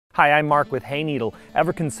Hi, I'm Mark with Hayneedle.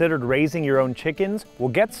 Ever considered raising your own chickens? Well,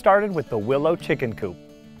 get started with the Willow chicken coop.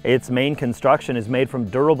 Its main construction is made from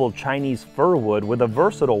durable Chinese fir wood with a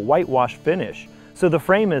versatile whitewash finish. So the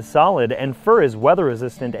frame is solid and fur is weather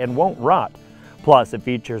resistant and won't rot. Plus, it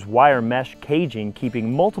features wire mesh caging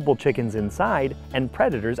keeping multiple chickens inside and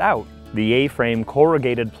predators out. The A-frame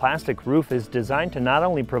corrugated plastic roof is designed to not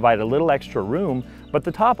only provide a little extra room, but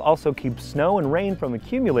the top also keeps snow and rain from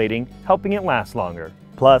accumulating, helping it last longer.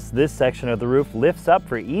 Plus, this section of the roof lifts up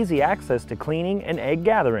for easy access to cleaning and egg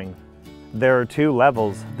gathering. There are two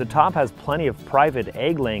levels. The top has plenty of private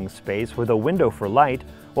egg-laying space with a window for light,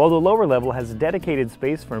 while the lower level has dedicated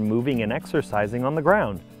space for moving and exercising on the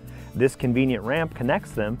ground. This convenient ramp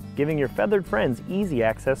connects them, giving your feathered friends easy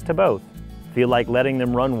access to both. Feel like letting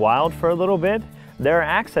them run wild for a little bit? There are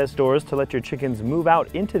access doors to let your chickens move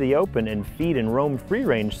out into the open and feed and roam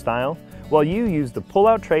free-range style, while you use the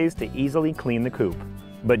pull-out trays to easily clean the coop.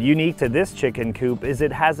 But unique to this chicken coop is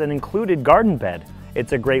it has an included garden bed.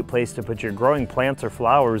 It's a great place to put your growing plants or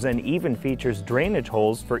flowers and even features drainage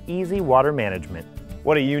holes for easy water management.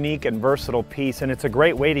 What a unique and versatile piece, and it's a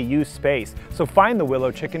great way to use space. So find the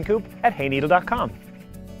Willow chicken coop at hayneedle.com.